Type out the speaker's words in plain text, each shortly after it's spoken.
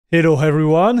Hello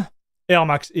everyone,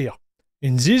 Airmax here.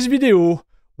 In this video,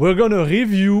 we're gonna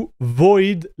review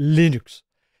Void Linux.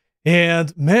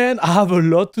 And man, I have a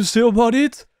lot to say about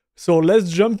it, so let's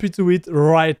jump into it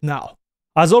right now.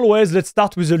 As always, let's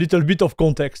start with a little bit of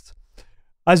context.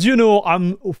 As you know,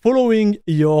 I'm following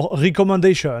your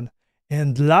recommendation,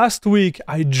 and last week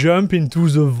I jumped into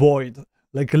the void.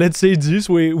 Like, let's say it this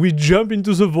way, we jump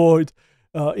into the void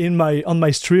on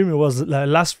my stream. It was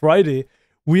last Friday.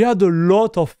 We had a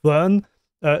lot of fun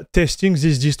testing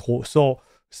this distro. So,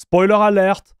 spoiler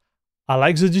alert, I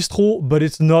like the distro, but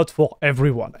it's not for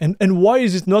everyone. And why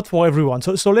is it not for everyone?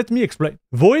 So let me explain.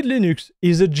 Void Linux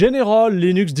is a general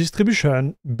Linux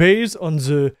distribution based on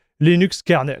the Linux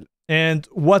kernel. And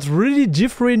what really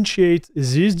differentiates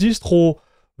this distro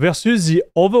versus the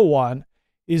other one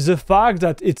is the fact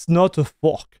that it's not a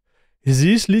fork.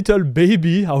 This little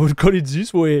baby, I would call it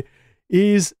this way,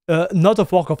 is not a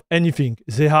fork of anything.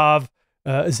 They have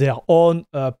their own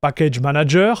package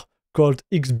manager called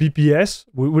XBPS.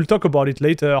 We'll talk about it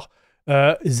later.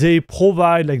 They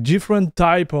provide like different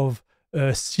type of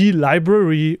C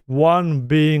library, one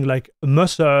being like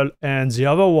Muscle and the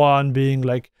other one being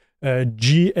like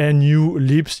GNU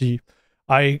libc.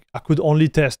 I could only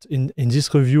test in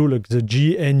this review like the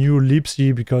GNU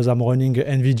libc because I'm running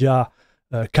an NVIDIA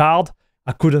card.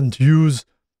 I couldn't use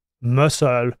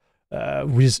Muscle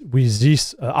with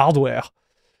this hardware.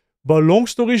 But long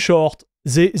story short,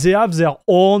 they have their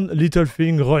own little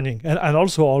thing running. And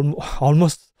also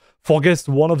almost forget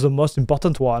one of the most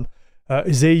important one.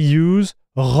 They use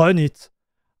runit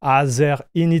as their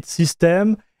init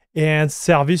system and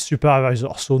service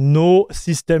supervisor. So no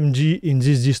systemd in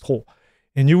this distro.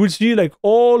 And you will see like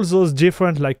all those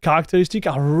different like characteristics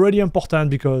are really important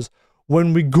because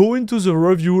when we go into the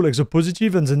review, like the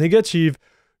positive and the negative,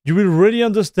 you will really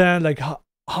understand like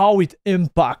how it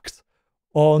impacts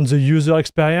on the user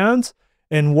experience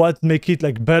and what make it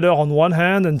like better on one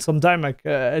hand and sometimes like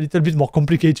a little bit more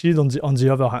complicated on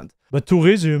the other hand. But to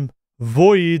resume,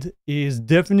 Void is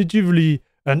definitively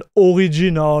an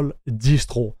original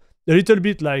distro. A little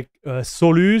bit like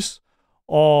Solus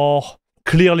or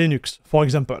Clear Linux, for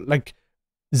example. Like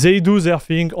they do their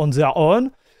thing on their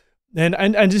own.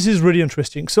 And this is really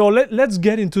interesting. So let's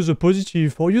get into the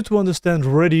positive for you to understand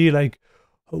really like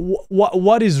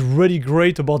what is really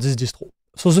great about this distro.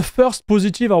 So the first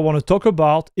positive I want to talk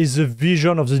about is the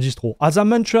vision of the distro. As I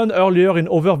mentioned earlier in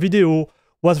other video,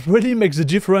 what really makes the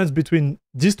difference between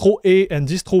distro A and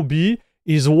distro B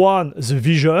is one, the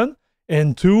vision,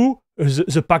 and two,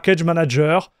 the package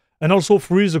manager, and also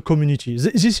three, the community.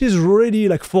 This is really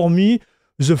like for me,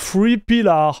 the three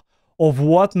pillars of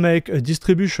what make a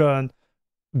distribution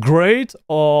great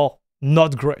or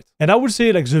not great. And I would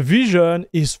say like the vision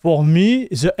is for me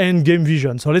the end game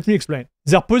vision. So let me explain.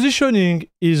 Their positioning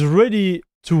is ready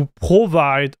to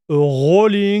provide a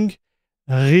rolling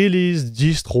release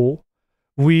distro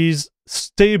with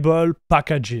stable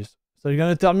packages. So you're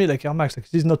gonna tell me like Airmax, like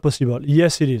this is not possible.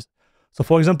 Yes, it is. So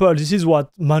for example, this is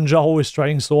what Manjaro is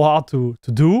trying so hard to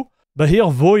do. But here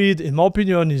Void, in my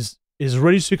opinion, is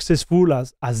really successful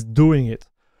as doing it.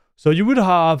 So you would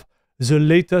have the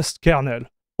latest kernel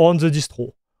on the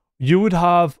distro. You would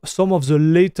have some of the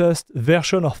latest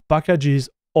version of packages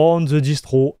on the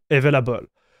distro available.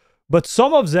 But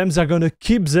some of them, they're going to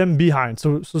keep them behind.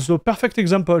 So the perfect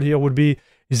example here would be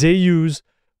they use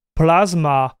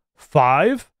Plasma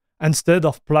 5 instead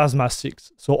of Plasma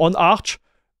 6. So on Arch,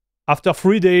 after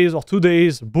 3 days or 2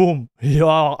 days, boom, you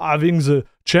are having the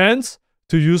chance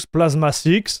to use Plasma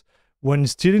 6 when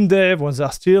it's still in dev, when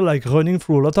they're still like running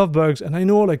through a lot of bugs. And I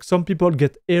know like some people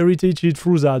get irritated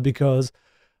through that because,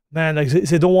 man, like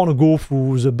they don't want to go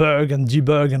through the bug and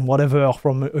debug and whatever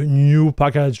from a new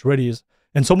package release.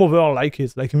 And some of them like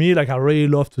it. Like me, like I really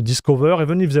love to discover,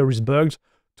 even if there is bugs,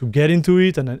 to get into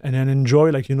it and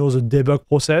enjoy like, you know, the debug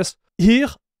process. Here,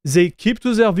 they keep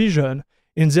to their vision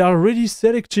and they are really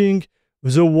selecting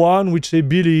the one which they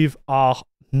believe are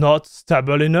not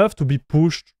stable enough to be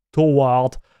pushed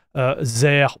toward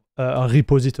their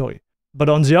repository. But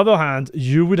on the other hand,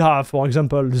 you would have, for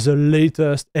example, the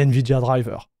latest NVIDIA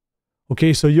driver.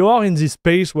 Okay, so you are in this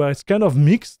space where it's kind of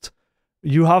mixed.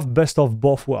 You have best of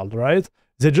both worlds, right?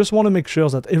 They just want to make sure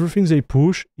that everything they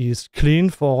push is clean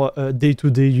for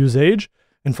day-to-day usage.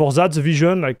 And for that, the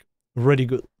vision, like, really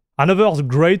good. Another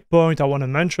great point I want to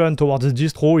mention towards the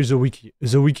distro is the wiki.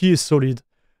 The wiki is solid.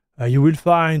 You will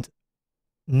find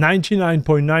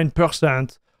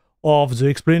 99.9% of the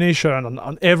explanation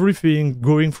on everything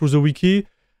going through the wiki.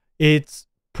 It's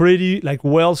pretty like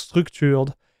well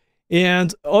structured.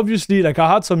 And obviously, like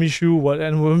I had some issue,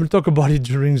 and we'll talk about it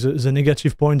during the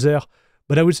negative points there,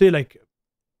 but I would say like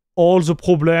all the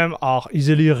problems are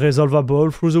easily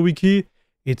resolvable through the wiki.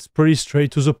 It's pretty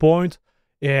straight to the point.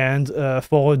 And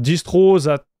for a distro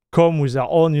that come with their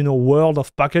own, world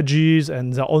of packages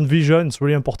and their own vision, it's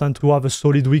really important to have a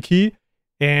solid wiki,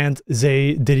 and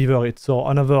they deliver it. So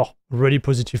another really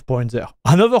positive point there.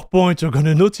 Another point you're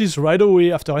gonna notice right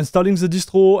away after installing the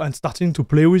distro and starting to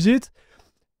play with it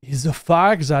is the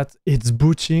fact that it's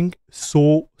booting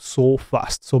so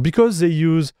fast. So because they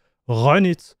use run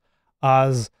it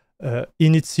as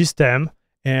init system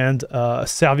and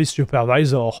service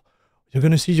supervisor, you're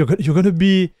gonna see you're gonna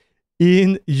be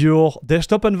in your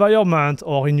desktop environment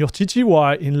or in your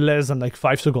TTY in less than like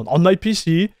 5 seconds. On my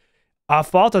PC, I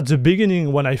thought at the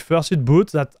beginning when I first hit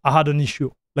boot that I had an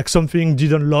issue. Like something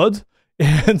didn't load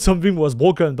and something was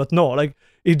broken. But no, like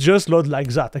it just loaded like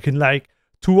that. Like in like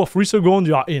 2 or 3 seconds,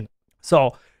 you are in.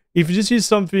 So if this is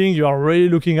something you are really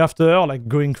looking after, like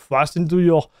going fast into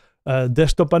your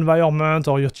desktop environment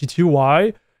or your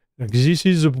TTY, like this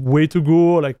is the way to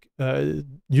go, like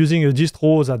using a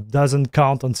distro that doesn't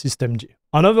count on systemd.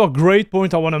 Another great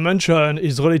point I want to mention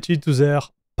is related to their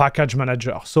package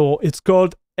manager. So it's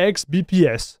called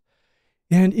XBPS.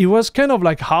 And it was kind of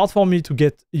like hard for me to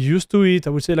get used to it.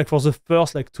 I would say like for the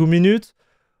first like 2 minutes.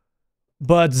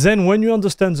 But then when you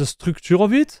understand the structure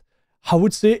of it, I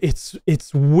would say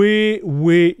it's way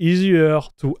easier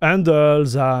to handle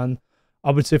than,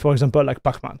 I would say, for example, like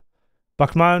Pacman.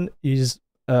 Pacman is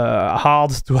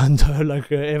hard to handle,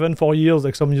 like even for years,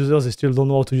 like some users, they still don't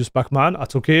know how to use Pacman.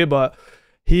 That's okay, but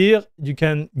here you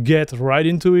can get right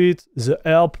into it. The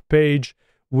help page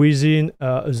within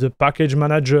the package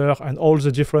manager and all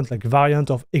the different like variant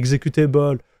of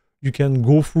executable you can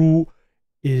go through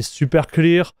is super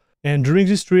clear. And during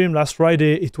this stream last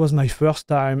Friday, it was my first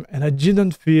time and I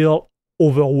didn't feel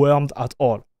overwhelmed at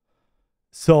all.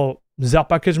 So their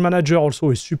package manager also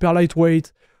is super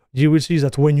lightweight. You will see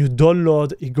that when you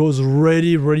download, it goes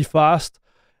really fast.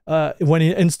 When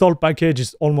you install package,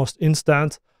 it's almost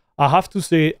instant. I have to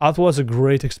say, that was a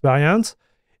great experience.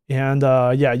 And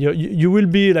yeah, you will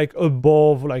be like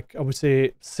above, like I would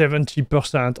say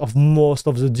 70% of most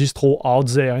of the distro out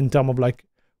there in terms of like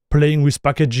playing with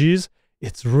packages.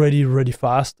 It's really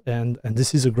fast, and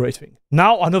this is a great thing.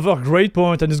 Now, another great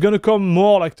point, and it's gonna come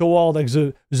more like toward like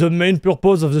the main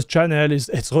purpose of this channel is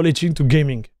it's relating to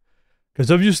gaming. Because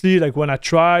obviously, like when I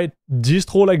tried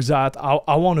distro like that,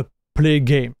 I want to play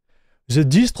game. The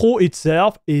distro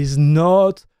itself is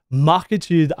not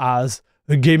marketed as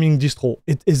a gaming distro.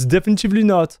 It is definitely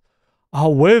not.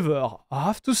 However, I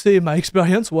have to say my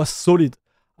experience was solid.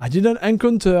 I didn't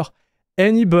encounter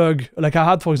any bug like I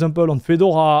had, for example, on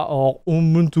Fedora or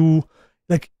Ubuntu.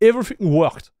 Like everything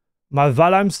worked. My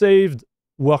Valheim saved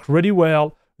worked really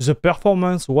well. The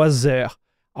performance was there.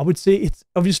 I would say it's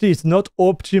obviously it's not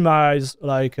optimized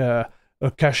like a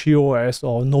CachyOS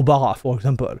or Nobara, for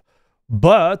example,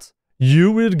 but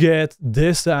you will get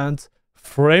decent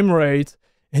frame rate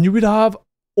and you will have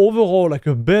overall like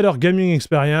a better gaming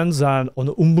experience than on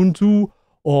Ubuntu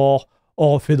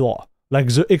or Fedora. Like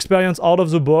the experience out of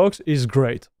the box is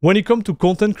great. When it comes to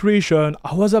content creation,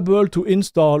 I was able to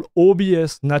install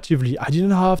OBS natively. I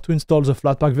didn't have to install the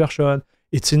Flatpak version.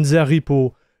 It's in their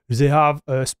repo. They have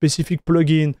a specific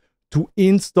plugin to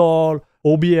install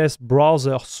OBS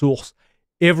browser source.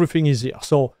 Everything is here.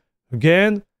 So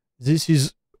again, this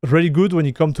is really good when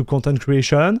it comes to content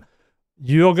creation.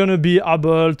 You're gonna be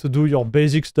able to do your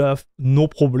basic stuff, no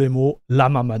problemo, la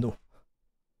mano.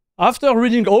 After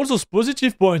reading all those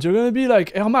positive points, you're gonna be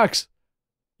like, Air Max,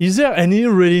 is there any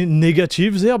really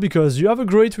negatives there? Because you have a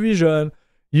great vision,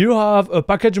 you have a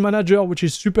package manager which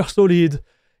is super solid,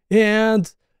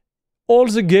 and all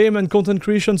the game and content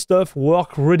creation stuff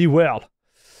work really well.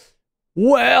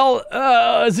 Well,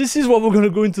 this is what we're gonna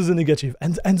go into the negative.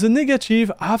 And the negative,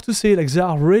 I have to say, like they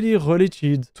are really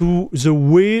related to the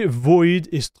way Void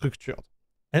is structured.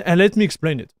 And let me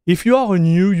explain it. If you are a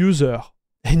new user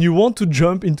and you want to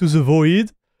jump into the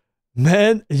Void,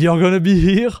 man, you're gonna be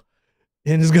here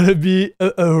and it's gonna be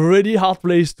a really hard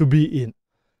place to be in.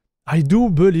 I do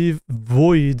believe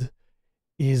Void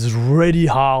is really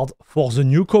hard for the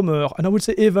newcomer, and I would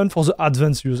say even for the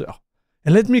advanced user.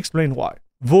 And let me explain why.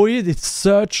 Void is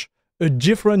such a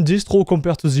different distro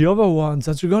compared to the other ones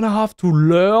that you're gonna have to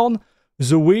learn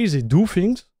the way they do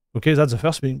things. Okay, that's the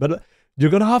first thing. But you're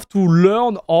gonna have to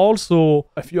learn also,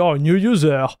 if you are a new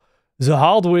user, the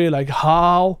hard way, like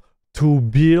how to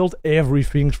build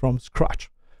everything from scratch.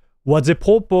 What they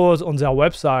propose on their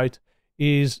website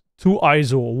is 2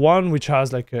 ISO. One which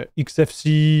has like a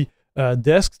XFC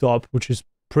desktop, which is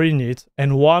pretty neat,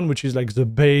 and one which is like the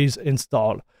base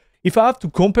install. If I have to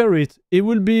compare it, it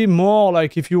will be more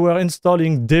like if you were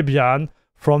installing Debian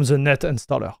from the net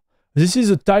installer. This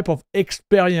is a type of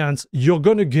experience you're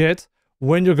gonna get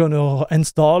when you're gonna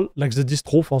install like the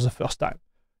distro for the first time.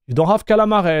 You don't have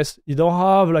calamares, you don't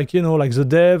have like, you know, like the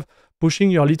dev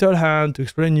pushing your little hand to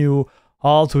explain you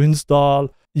how to install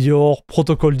your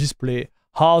protocol display,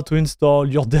 how to install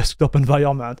your desktop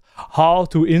environment, how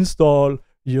to install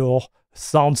your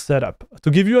sound setup. To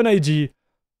give you an idea,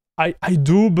 I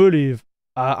do believe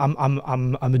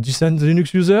I'm a decent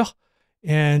Linux user,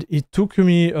 and it took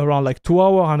me around like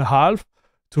 2.5 hours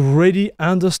to really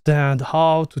understand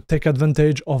how to take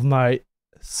advantage of my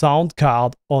sound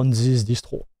card on this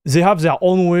distro. They have their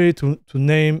own way to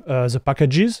name the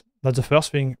packages. That's the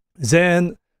first thing.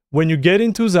 Then when you get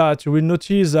into that, you will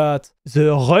notice that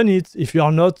the run it, if you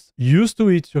are not used to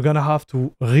it, you're gonna have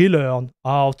to relearn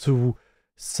how to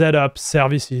set up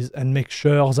services and make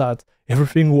sure that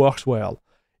everything works well.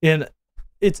 And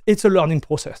it's a learning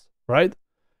process, right?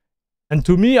 And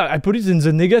to me, I put it in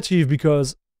the negative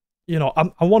because, you know,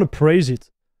 I want to praise it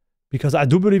because I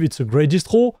do believe it's a great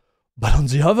distro, but on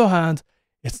the other hand,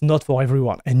 it's not for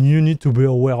everyone, and you need to be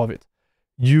aware of it.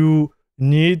 You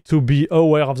need to be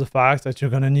aware of the fact that you're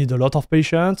going to need a lot of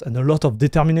patience and a lot of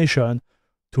determination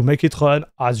to make it run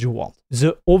as you want.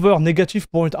 The other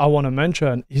negative point I want to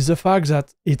mention is the fact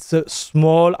that it's a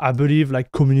small, I believe,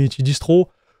 like community distro,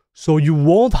 so you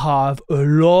won't have a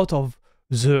lot of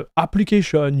the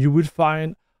application you will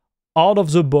find out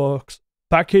of the box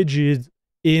packaged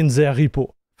in their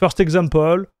repo. First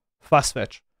example, fast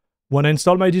fetch. When I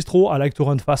install my distro, I like to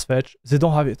run fast fetch. They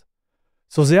don't have it.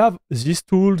 So they have this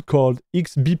tool called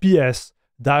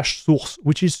xbps-source,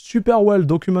 which is super well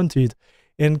documented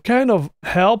and kind of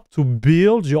help to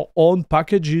build your own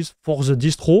packages for the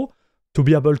distro to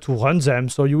be able to run them.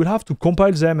 So you will have to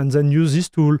compile them and then use this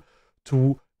tool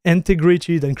to integrate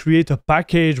it and create a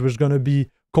package which is going to be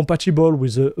compatible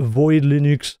with a Void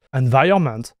Linux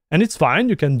environment. And it's fine,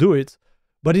 you can do it,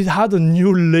 but it had a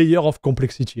new layer of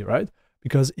complexity, right?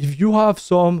 Because if you have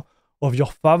some of your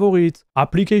favorite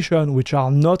applications which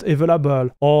are not available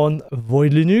on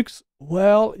Void Linux,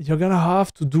 well, you're gonna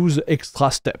have to do the extra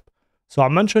step. So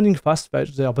I'm mentioning fast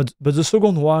fetch there, but the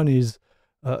second one is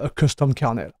a custom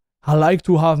kernel. I like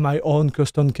to have my own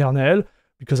custom kernel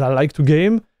because I like to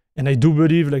game, and I do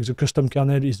believe like the custom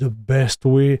kernel is the best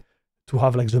way to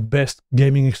have like the best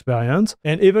gaming experience.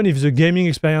 And even if the gaming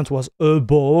experience was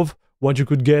above what you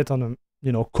could get on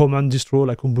a common distro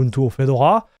like Ubuntu or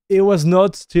Fedora, it was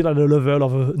not still at the level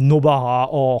of a Nobara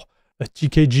or a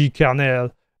TKG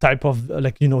kernel type of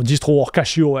distro or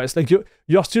CachyOS. Like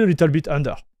you're still a little bit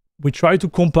under. We try to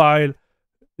compile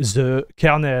the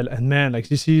kernel, and man, like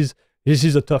this is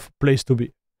a tough place to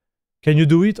be. Can you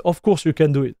do it? Of course you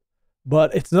can do it.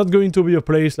 But it's not going to be a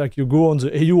place like you go on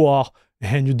the AUR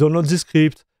and you download the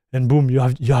script and boom,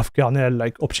 you have kernel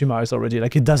like optimized already.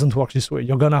 Like it doesn't work this way.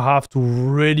 You're gonna have to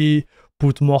really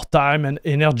put more time and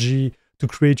energy to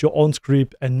create your own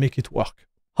script and make it work.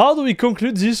 How do we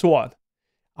conclude this one?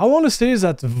 I want to say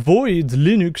that Void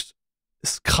Linux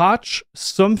scratch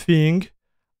something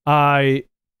I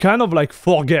kind of like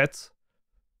forget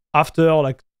after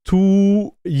like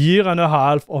 2.5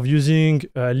 years of using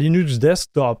Linux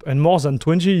desktop and more than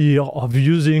 20 years of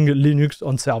using Linux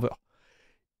on server.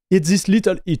 It's this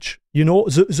little itch,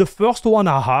 the first one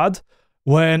I had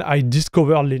when I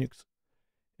discovered Linux.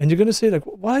 And you're going to say like,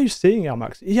 what are you saying here,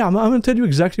 Max? Yeah, I'm going to tell you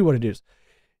exactly what it is.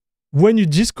 When you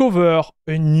discover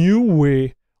a new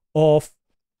way of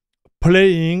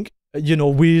playing,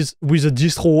 with a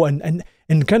distro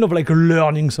and kind of like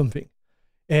learning something.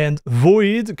 And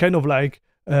Void kind of like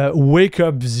wake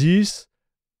up this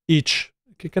itch.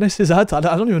 Can I say that? I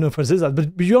don't even know if I say that,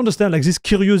 but you understand like this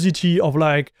curiosity of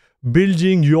like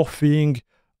building your thing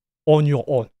on your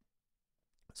own.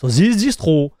 So this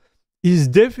distro is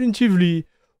definitively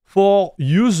for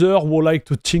users who like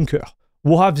to tinker,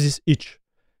 who have this itch.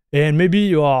 And maybe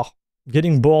you are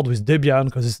getting bored with Debian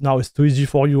because it's too easy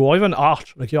for you, or even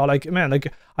Arch. Like you're like, man,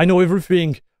 like I know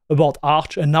everything about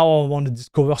Arch and now I want to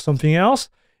discover something else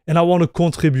and I want to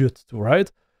contribute to,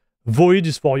 right? Void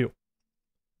is for you.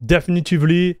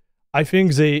 Definitively, I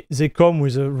think they come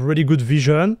with a really good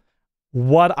vision.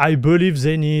 What I believe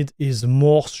they need is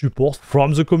more support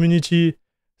from the community.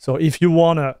 So if you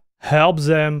want to help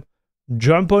them,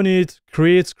 jump on it,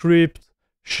 create script,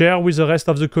 share with the rest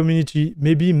of the community,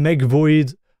 maybe make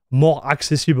Void more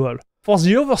accessible. For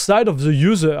the other side of the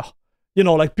user,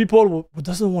 like people who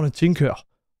doesn't want to tinker,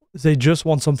 they just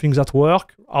want something that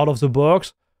works out of the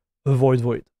box, avoid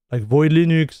Void. Like Void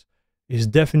Linux is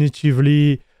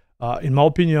definitively, in my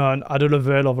opinion, at a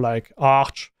level of like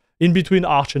Arch, in between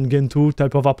Arch and Gentoo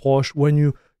type of approach, when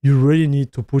you really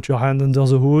need to put your hand under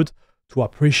the hood to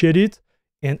appreciate it.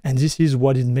 And this is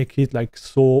what it makes it like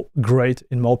so great,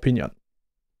 in my opinion.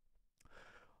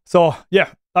 So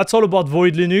yeah, that's all about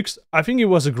Void Linux. I think it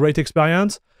was a great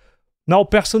experience. Now,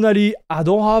 personally, I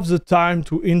don't have the time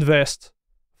to invest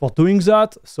for doing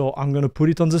that, so I'm gonna put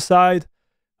it on the side.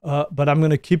 But I'm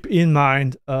gonna keep in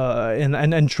mind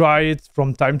and try it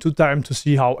from time to time to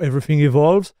see how everything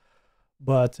evolves.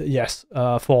 But yes,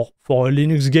 for a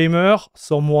Linux gamer,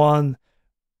 someone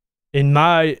in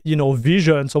my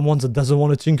vision, someone that doesn't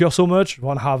want to tinker so much,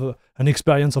 want to have an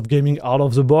experience of gaming out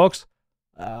of the box,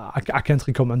 I can't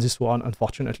recommend this one,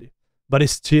 unfortunately. But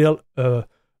it's still a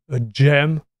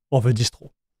gem of a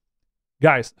distro.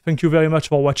 Guys, thank you very much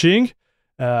for watching.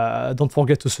 Don't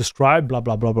forget to subscribe, blah,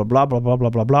 blah, blah, blah, blah, blah, blah, blah,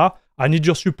 blah, blah. I need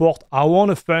your support. I want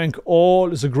to thank all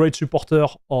the great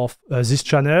supporters of this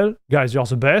channel. Guys, you're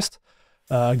the best.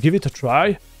 Give it a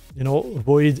try.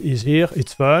 Void is here.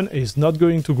 It's fun. It's not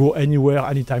going to go anywhere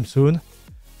anytime soon.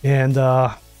 And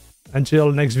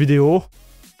until next video,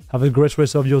 have a great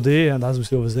rest of your day. And as we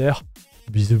say over there,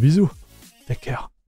 bisous, bisous. Take care.